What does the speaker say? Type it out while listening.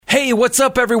Hey, what's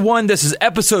up, everyone? This is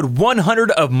episode 100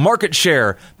 of Market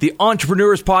Share, the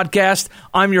Entrepreneurs Podcast.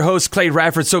 I'm your host, Clay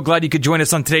Radford. So glad you could join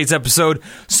us on today's episode.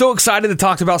 So excited to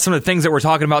talk about some of the things that we're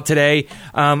talking about today.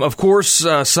 Of course,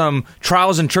 some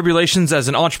trials and tribulations as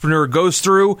an entrepreneur goes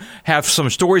through. Have some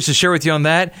stories to share with you on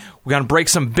that. We're going to break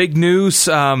some big news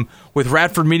with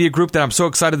Radford Media Group that I'm so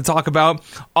excited to talk about.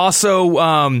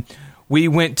 Also, we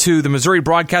went to the Missouri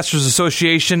Broadcasters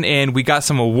Association and we got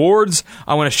some awards.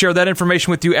 I want to share that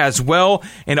information with you as well,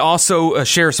 and also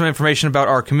share some information about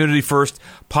our Community First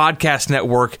podcast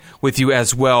network with you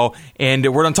as well. And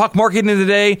we're going to talk marketing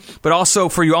today, but also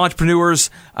for you entrepreneurs,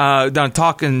 going to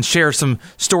talk and share some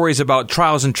stories about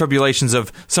trials and tribulations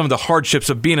of some of the hardships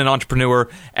of being an entrepreneur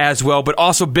as well, but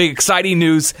also big exciting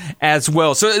news as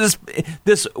well. So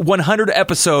this 100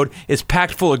 episode is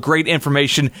packed full of great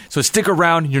information, so stick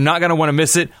around. You're not going to want to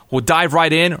miss it. We'll dive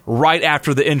right in right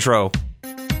after the intro.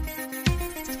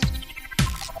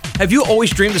 Have you always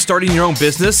dreamed of starting your own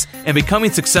business and becoming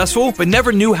successful, but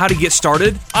never knew how to get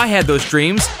started? I had those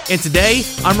dreams, and today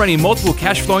I'm running multiple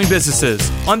cash-flowing businesses.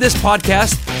 On this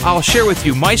podcast, I'll share with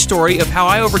you my story of how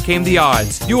I overcame the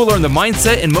odds. You will learn the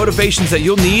mindset and motivations that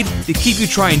you'll need to keep you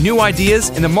trying new ideas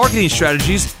and the marketing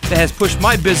strategies that has pushed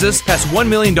my business past $1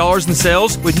 million in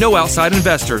sales with no outside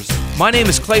investors. My name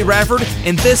is Clay Radford,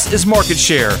 and this is Market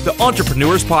Share, the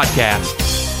Entrepreneurs Podcast.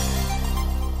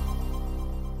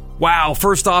 Wow,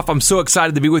 first off, I'm so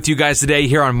excited to be with you guys today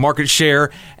here on Market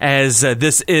Share as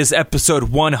this is episode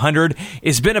 100.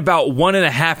 It's been about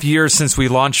 1.5 years since we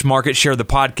launched Market Share, the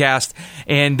podcast,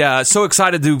 and so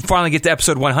excited to finally get to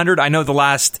episode 100. I know the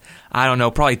last,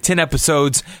 probably 10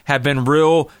 episodes have been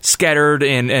real scattered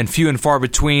and few and far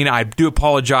between. I do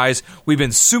apologize. We've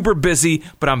been super busy,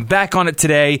 but I'm back on it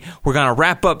today. We're going to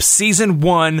wrap up season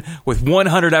 1 with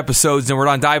 100 episodes, and we're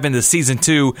going to dive into season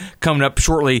 2 coming up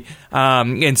shortly.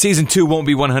 And season 2 won't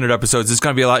be 100 episodes. It's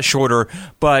going to be a lot shorter,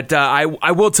 but I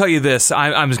will tell you this.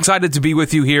 I'm excited to be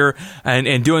with you here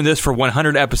and doing this for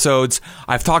 100 episodes.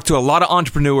 I've talked to a lot of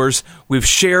entrepreneurs. We've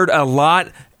shared a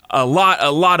lot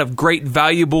of great,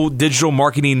 valuable digital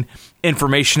marketing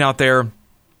information out there,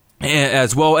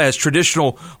 as well as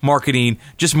traditional marketing,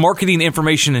 just marketing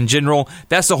information in general.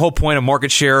 That's the whole point of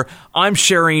Market Share. I'm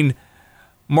sharing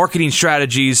marketing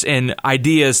strategies and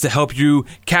ideas to help you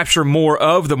capture more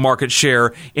of the market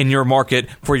share in your market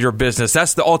for your business.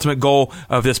 That's the ultimate goal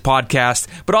of this podcast.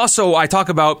 But also, I talk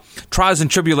about trials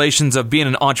and tribulations of being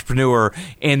an entrepreneur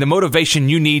and the motivation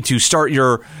you need to start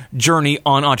your journey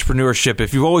on entrepreneurship.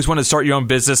 If you've always wanted to start your own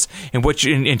business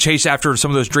and chase after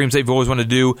some of those dreams that you've always wanted to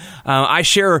do, I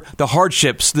share the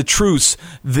hardships, the truths,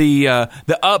 the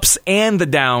ups and the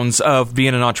downs of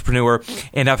being an entrepreneur.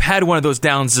 And I've had one of those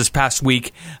downs this past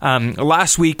week.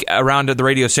 Last week around at the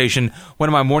radio station, one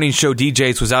of my morning show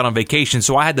DJs was out on vacation,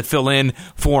 so I had to fill in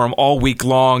for him all week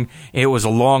long. It was a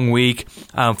long week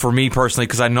for me personally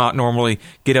because I not normally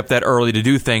get up that early to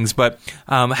do things, but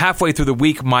halfway through the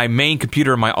week, my main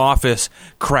computer in my office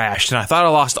crashed, and I thought I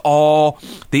lost all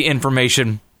the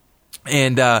information.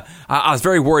 And I was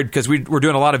very worried because we're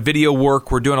doing a lot of video work,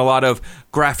 we're doing a lot of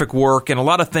graphic work, and a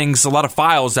lot of things, a lot of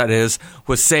files, that is,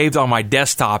 was saved on my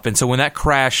desktop. And so when that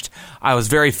crashed, I was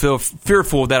very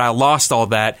fearful that I lost all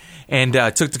that, and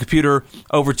took the computer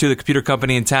over to the computer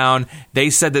company in town.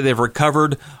 They said that they've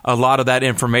recovered a lot of that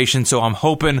information, so I'm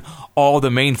hoping all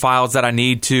the main files that I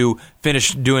need to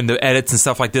finish doing the edits and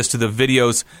stuff like this to the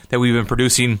videos that we've been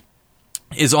producing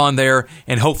is on there,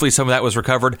 and hopefully some of that was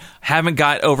recovered. Haven't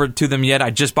got over to them yet. I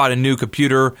just bought a new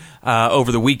computer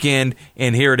over the weekend,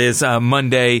 and here it is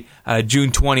Monday,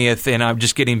 June 20th, and I'm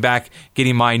just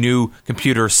getting my new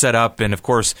computer set up, and of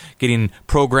course getting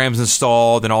programs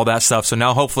installed and all that stuff. So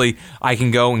now hopefully I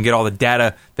can go and get all the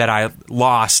data that I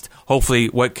lost. Hopefully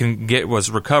what was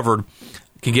recovered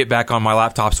can get back on my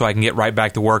laptop so I can get right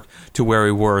back to work to where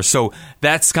we were. So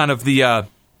that's kind of the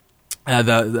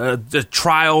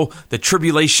trial, the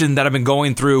tribulation that I've been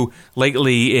going through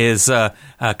lately is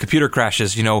computer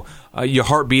crashes. Your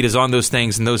heartbeat is on those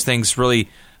things, and those things really,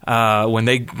 when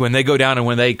they go down and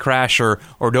when they crash or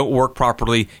don't work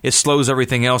properly, it slows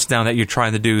everything else down that you're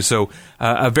trying to do. So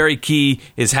a very key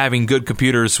is having good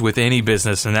computers with any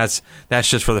business, and that's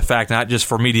just for the fact, not just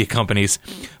for media companies,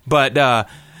 but.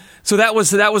 So that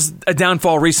was a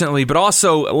downfall recently, but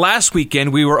also last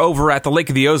weekend we were over at the Lake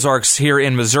of the Ozarks here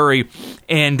in Missouri,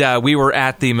 and we were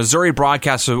at the Missouri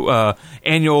Broadcast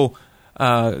annual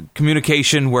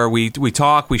communication where we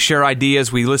talk, we share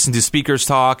ideas, we listen to speakers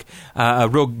talk, a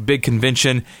real big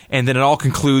convention, and then it all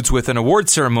concludes with an award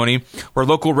ceremony where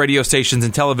local radio stations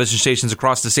and television stations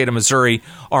across the state of Missouri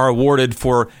are awarded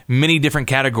for many different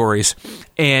categories.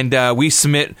 And we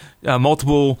submit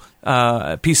multiple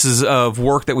pieces of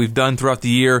work that we've done throughout the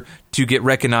year to get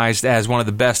recognized as one of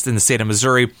the best in the state of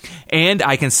Missouri. And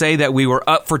I can say that we were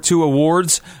up for 2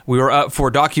 awards. We were up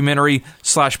for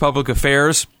documentary/public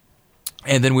affairs,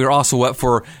 and then we were also up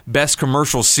for Best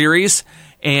Commercial Series.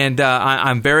 And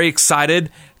I'm very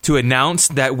excited to announce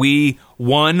that we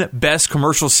won Best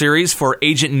Commercial Series for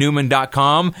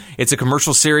AgentNewman.com. It's a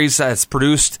commercial series that's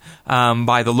produced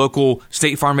by the local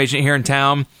State Farm agent here in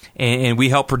town, and we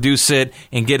help produce it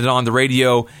and get it on the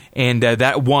radio, and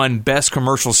that won Best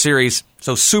Commercial Series.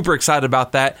 So super excited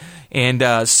about that,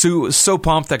 and so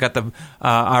pumped. I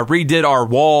redid our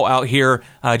wall out here,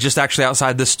 just actually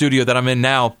outside this studio that I'm in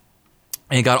now,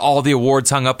 and got all the awards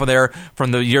hung up there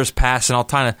from the years past, and I'll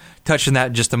kind of touch on that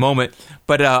in just a moment.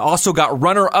 But also got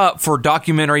runner-up for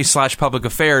documentary/public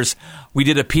affairs. We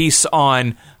did a piece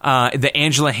on the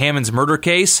Angela Hammonds murder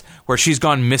case, where she's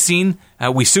gone missing.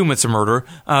 We assume it's a murder,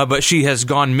 but she has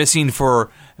gone missing for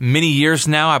many years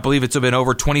now. I believe it's been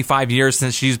over 25 years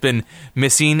since she's been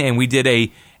missing, and we did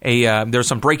there's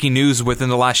some breaking news within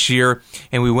the last year,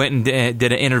 and we went and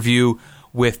did an interview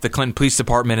with the Clinton Police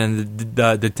Department and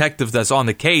the detective that's on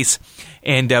the case,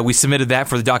 and we submitted that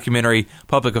for the documentary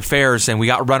Public Affairs, and we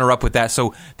got runner-up with that.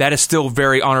 So that is still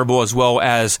very honorable, as well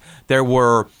as there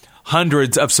were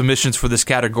hundreds of submissions for this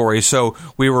category. So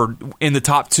we were in the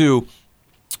top 2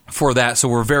 for that, so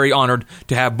we're very honored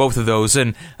to have both of those.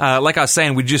 And like I was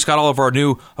saying, we just got all of our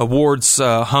new awards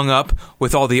hung up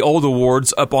with all the old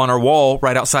awards up on our wall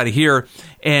right outside of here,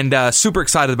 and super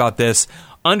excited about this.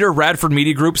 Under Radford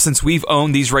Media Group, since we've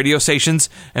owned these radio stations,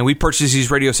 and we purchased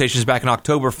these radio stations back in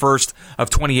October 1st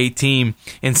of 2018,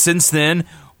 and since then,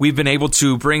 we've been able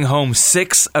to bring home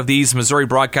 6 of these Missouri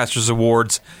Broadcasters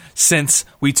Awards since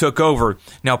we took over.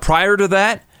 Now, prior to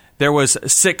that, there was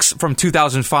 6 from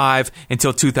 2005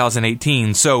 until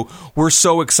 2018. So we're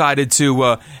so excited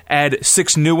to add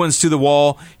 6 new ones to the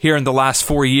wall here in the last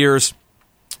 4 years.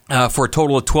 For a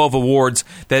total of 12 awards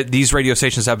that these radio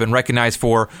stations have been recognized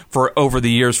for over the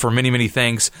years for many, many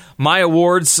things. My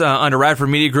awards under Radford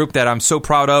Media Group that I'm so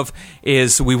proud of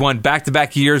is we won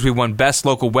back-to-back years. We won Best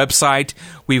Local Website.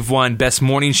 We've won Best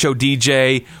Morning Show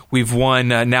DJ. We've won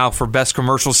now for Best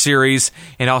Commercial Series,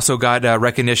 and also got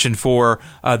recognition for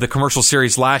the commercial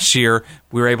series last year.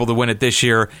 We were able to win it this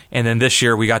year, and then this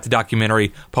year we got the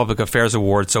Documentary Public Affairs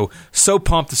Award. So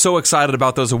pumped, so excited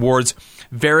about those awards.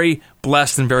 Very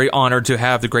blessed and very honored to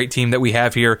have the great team that we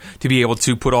have here to be able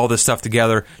to put all this stuff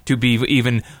together to be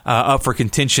even up for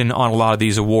contention on a lot of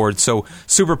these awards. So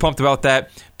super pumped about that.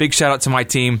 Big shout out to my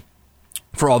team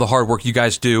for all the hard work you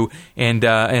guys do, and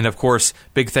of course,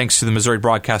 big thanks to the Missouri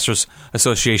Broadcasters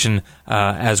Association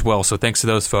as well. So thanks to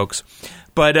those folks.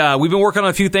 But we've been working on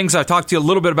a few things. I've talked to you a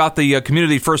little bit about the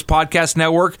Community First Podcast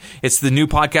Network. It's the new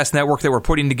podcast network that we're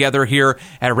putting together here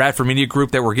at Radford Media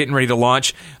Group that we're getting ready to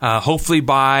launch. Hopefully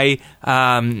by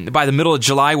the middle of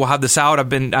July, we'll have this out.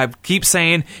 I keep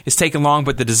saying it's taken long,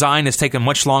 but the design has taken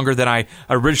much longer than I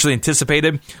originally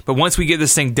anticipated. But once we get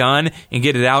this thing done and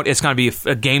get it out, it's going to be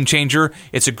a game changer.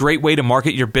 It's a great way to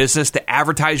market your business, to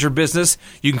advertise your business.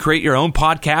 You can create your own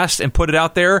podcast and put it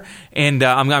out there. And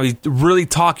I'm going to be really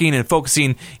talking and focusing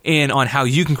in on how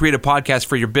you can create a podcast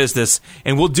for your business,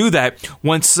 and we'll do that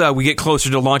once we get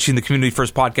closer to launching the Community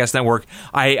First Podcast Network.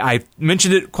 I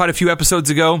mentioned it quite a few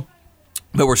episodes ago,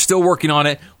 but we're still working on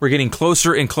it. We're getting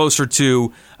closer and closer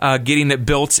to getting it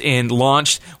built and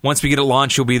launched. Once we get it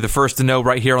launched, you'll be the first to know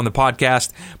right here on the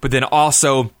podcast. But then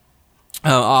also,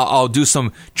 I'll do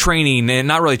some training, and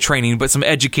not really training, but some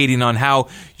educating on how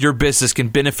your business can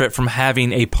benefit from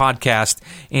having a podcast,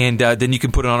 and then you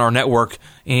can put it on our network,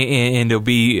 and it'll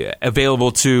be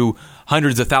available to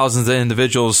hundreds of thousands of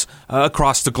individuals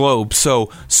across the globe.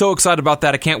 So excited about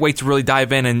that. I can't wait to really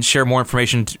dive in and share more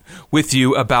information with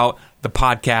you about the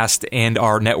podcast and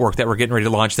our network that we're getting ready to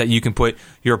launch that you can put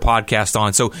your podcast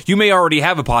on. So you may already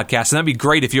have a podcast, and that'd be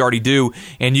great if you already do,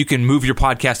 and you can move your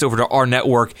podcast over to our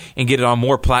network and get it on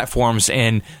more platforms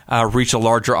and reach a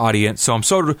larger audience. So I'm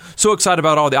so excited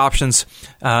about all the options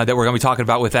that we're going to be talking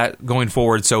about with that going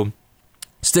forward. So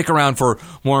stick around for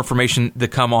more information to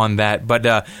come on that.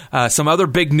 But some other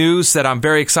big news that I'm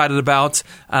very excited about.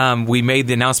 We made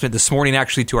the announcement this morning,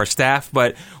 actually, to our staff,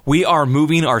 but we are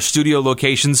moving our studio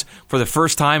locations for the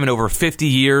first time in over 50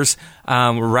 years.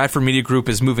 Radford Media Group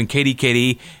is moving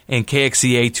KDKD and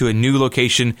KXCA to a new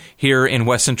location here in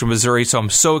West Central Missouri. So I'm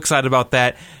so excited about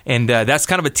that. And that's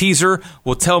kind of a teaser.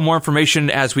 We'll tell more information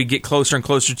as we get closer and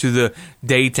closer to the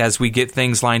date, as we get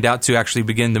things lined out to actually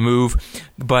begin to move.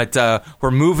 But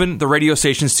we're moving the radio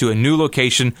stations to a new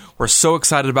location. We're so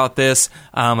excited about this.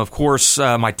 Of course,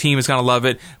 my team is going to love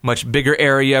it. Much bigger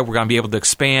area. We're going to be able to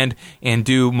expand and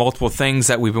do multiple things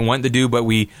that we've been wanting to do, but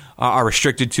we are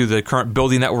restricted to the current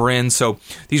building that we're in. So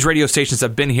these radio stations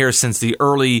have been here since the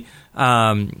early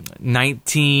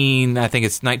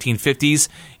 1950s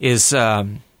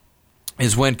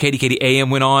is when KDKD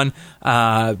AM went on.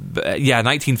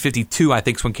 1952, I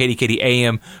think, is when KDKD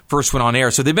AM first went on air.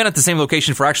 So they've been at the same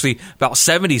location for actually about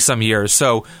 70-some years.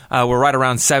 So we're right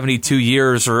around 72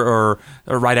 years or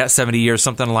right at 70 years,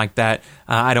 something like that.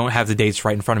 I don't have the dates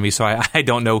right in front of me, so I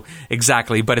don't know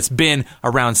exactly. But it's been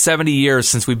around 70 years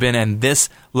since we've been in this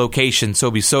location. So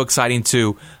it'll be so exciting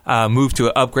to move to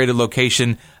an upgraded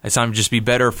location. It's going to just be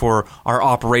better for our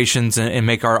operations and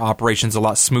make our operations a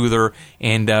lot smoother,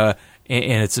 and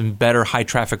it's a better high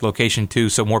traffic location too,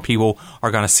 so more people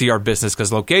are going to see our business,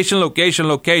 because location.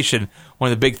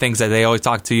 One of the big things that they always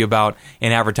talk to you about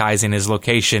in advertising is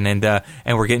location, and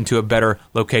we're getting to a better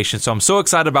location. So I'm so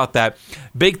excited about that.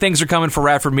 Big things are coming for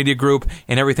Radford Media Group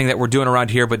and everything that we're doing around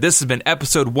here. But this has been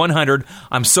episode 100.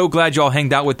 I'm so glad you all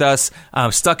hanged out with us,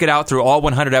 stuck it out through all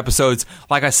 100 episodes.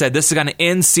 Like I said, this is going to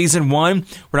end season 1.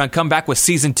 We're going to come back with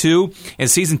season 2, and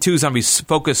season 2 is going to be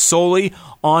focused solely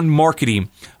on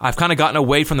marketing. I've kind of gotten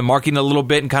away from the marketing a little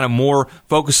bit and kind of more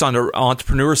focused on the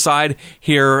entrepreneur side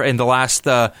here in the last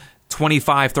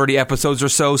 25, 30 episodes or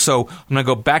so. So I'm going to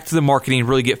go back to the marketing,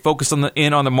 really get focused on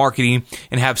the marketing,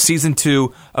 and have season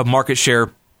 2 of Market Share.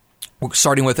 We're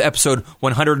starting with episode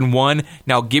 101.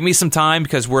 Now, give me some time,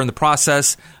 because we're in the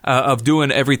process of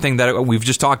doing everything that we've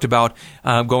just talked about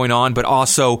going on, but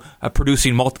also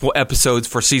producing multiple episodes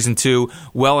for season 2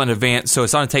 well in advance. So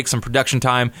it's going to take some production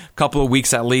time, a couple of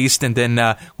weeks at least. And then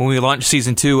when we launch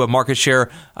season 2 of Market Share,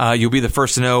 you'll be the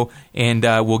first to know, and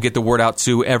we'll get the word out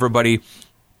to everybody.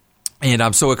 And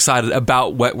I'm so excited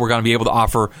about what we're going to be able to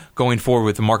offer going forward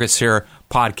with the Market Share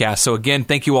podcast. So again,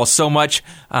 thank you all so much.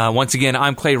 Once again,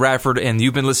 I'm Clay Radford, and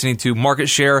you've been listening to Market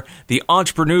Share, the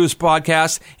Entrepreneurs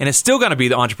Podcast. And it's still going to be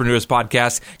the Entrepreneurs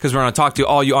Podcast, because we're going to talk to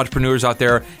all you entrepreneurs out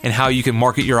there and how you can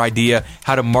market your idea,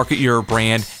 how to market your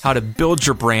brand, how to build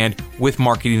your brand with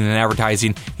marketing and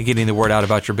advertising, and getting the word out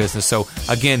about your business. So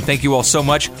again, thank you all so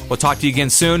much. We'll talk to you again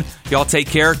soon. Y'all take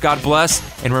care. God bless.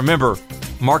 And remember,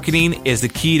 marketing is the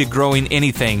key to growing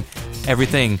anything,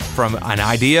 everything from an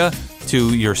idea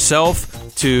to yourself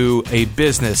to a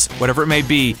business, whatever it may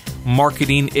be.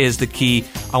 Marketing is the key.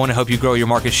 I want to help you grow your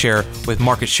market share with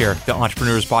Market Share, the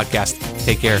Entrepreneurs Podcast.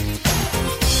 Take care.